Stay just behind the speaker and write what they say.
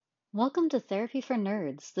Welcome to Therapy for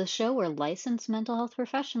Nerds, the show where licensed mental health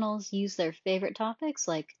professionals use their favorite topics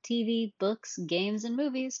like TV, books, games, and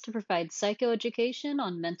movies to provide psychoeducation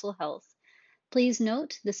on mental health. Please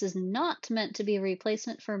note, this is not meant to be a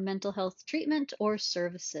replacement for mental health treatment or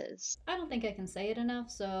services. I don't think I can say it enough,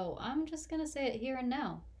 so I'm just gonna say it here and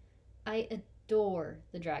now. I adore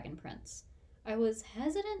The Dragon Prince. I was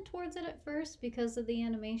hesitant towards it at first because of the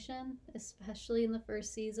animation, especially in the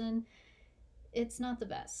first season. It's not the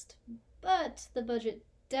best, but the budget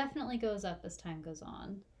definitely goes up as time goes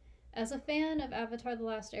on. As a fan of Avatar The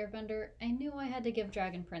Last Airbender, I knew I had to give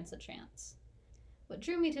Dragon Prince a chance. What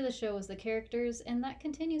drew me to the show was the characters, and that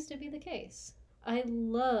continues to be the case. I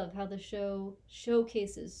love how the show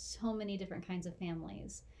showcases so many different kinds of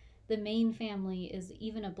families. The main family is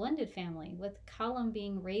even a blended family, with Callum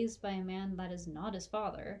being raised by a man that is not his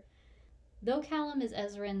father. Though Callum is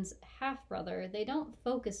Ezran's half brother, they don't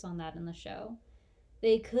focus on that in the show.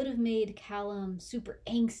 They could have made Callum super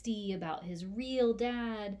angsty about his real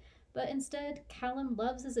dad, but instead, Callum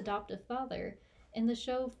loves his adoptive father, and the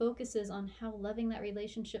show focuses on how loving that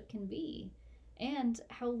relationship can be, and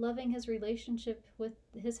how loving his relationship with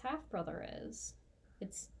his half brother is.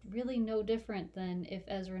 It's really no different than if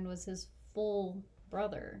Ezran was his full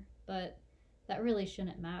brother, but that really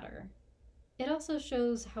shouldn't matter. It also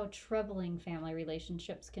shows how troubling family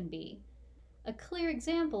relationships can be. A clear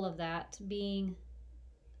example of that being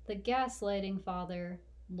the gaslighting father,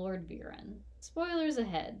 Lord Viren. Spoilers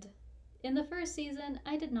ahead. In the first season,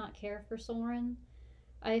 I did not care for Soren.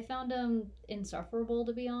 I found him insufferable,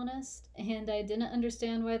 to be honest, and I didn't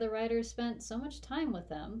understand why the writers spent so much time with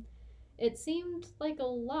him. It seemed like a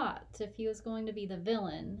lot if he was going to be the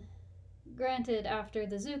villain. Granted, after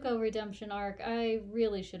the Zuko redemption arc, I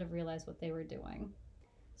really should have realized what they were doing.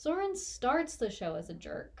 Soren starts the show as a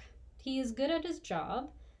jerk. He is good at his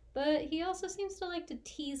job, but he also seems to like to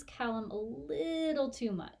tease Callum a little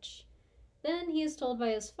too much. Then he is told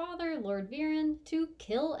by his father, Lord Viren, to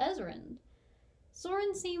kill Ezran.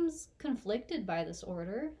 Soren seems conflicted by this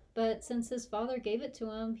order, but since his father gave it to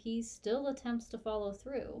him, he still attempts to follow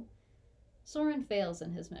through. Soren fails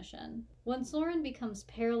in his mission. When Soren becomes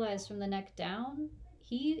paralyzed from the neck down,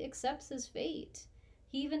 he accepts his fate.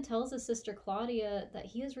 He even tells his sister Claudia that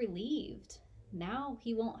he is relieved. Now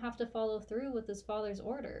he won't have to follow through with his father's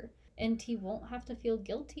order, and he won't have to feel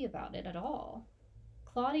guilty about it at all.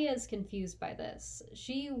 Claudia is confused by this.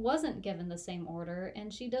 She wasn't given the same order,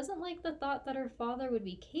 and she doesn't like the thought that her father would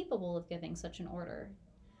be capable of giving such an order.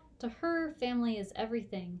 To her, family is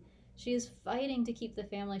everything. She is fighting to keep the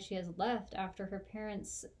family she has left after her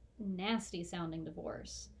parents' nasty sounding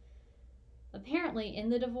divorce. Apparently, in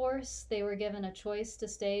the divorce, they were given a choice to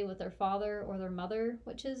stay with their father or their mother,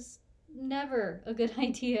 which is never a good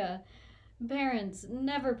idea. Parents,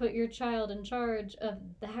 never put your child in charge of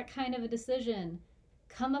that kind of a decision.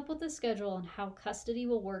 Come up with a schedule on how custody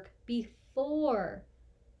will work before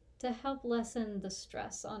to help lessen the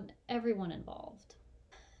stress on everyone involved.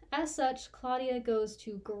 As such, Claudia goes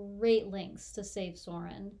to great lengths to save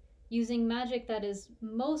Soren, using magic that is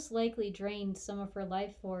most likely drained some of her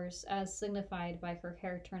life force, as signified by her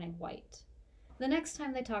hair turning white. The next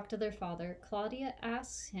time they talk to their father, Claudia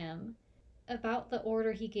asks him about the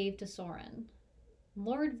order he gave to Soren.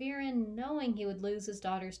 Lord Viren, knowing he would lose his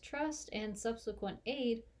daughter's trust and subsequent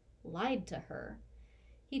aid, lied to her.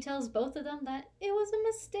 He tells both of them that it was a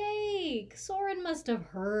mistake. Soren must have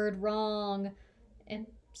heard wrong. And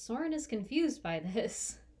Soren is confused by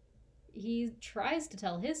this. He tries to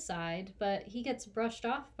tell his side, but he gets brushed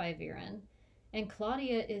off by Viren. And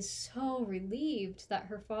Claudia is so relieved that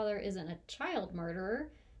her father isn't a child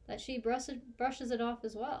murderer that she brushes it off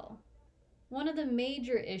as well. One of the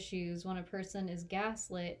major issues when a person is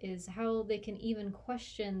gaslit is how they can even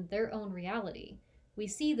question their own reality. We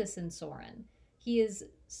see this in Soren. He is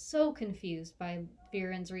so confused by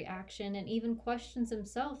Viren's reaction and even questions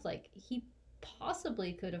himself, like he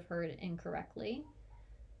possibly could have heard incorrectly,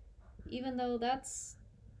 even though that's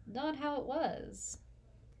not how it was.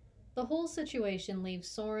 The whole situation leaves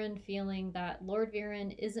Soren feeling that Lord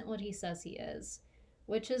Viren isn't what he says he is,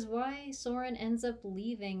 which is why Soren ends up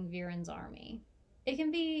leaving Viren's army. It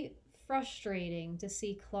can be frustrating to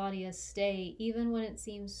see Claudia stay even when it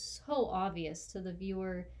seems so obvious to the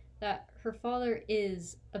viewer that her father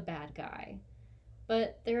is a bad guy.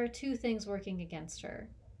 But there are two things working against her: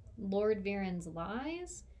 Lord Viren's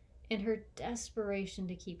lies and her desperation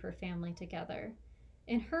to keep her family together.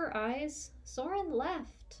 In her eyes, Soren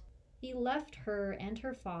left. He left her and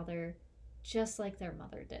her father just like their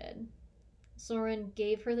mother did. Soren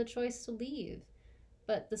gave her the choice to leave,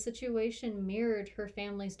 but the situation mirrored her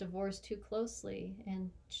family's divorce too closely,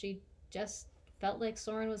 and she just felt like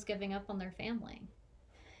Soren was giving up on their family.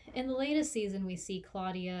 In the latest season, we see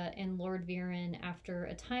Claudia and Lord Viren after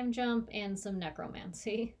a time jump and some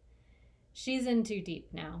necromancy. She's in too deep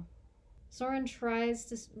now. Soren tries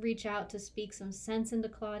to reach out to speak some sense into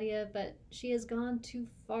Claudia, but she has gone too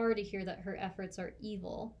far to hear that her efforts are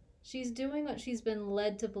evil. She's doing what she's been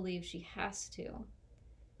led to believe she has to.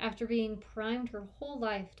 After being primed her whole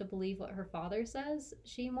life to believe what her father says,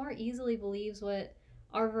 she more easily believes what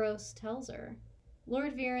Arvaros tells her.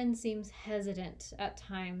 Lord Viren seems hesitant at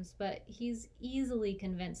times, but he's easily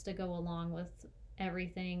convinced to go along with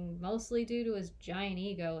everything, mostly due to his giant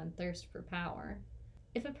ego and thirst for power.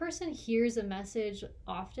 If a person hears a message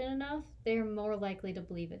often enough, they are more likely to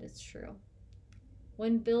believe it is true.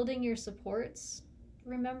 When building your supports,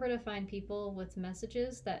 remember to find people with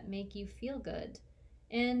messages that make you feel good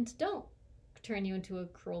and don't turn you into a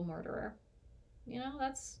cruel murderer.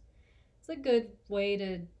 That's a good way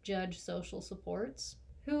to judge social supports.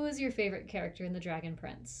 Who is your favorite character in The Dragon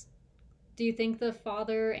Prince? Do you think the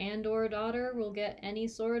father and or daughter will get any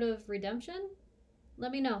sort of redemption?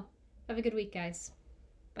 Let me know. Have a good week, guys.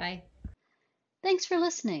 Bye. Thanks for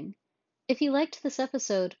listening. If you liked this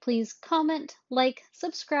episode, please comment, like,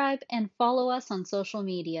 subscribe, and follow us on social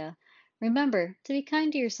media. Remember to be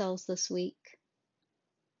kind to yourselves this week.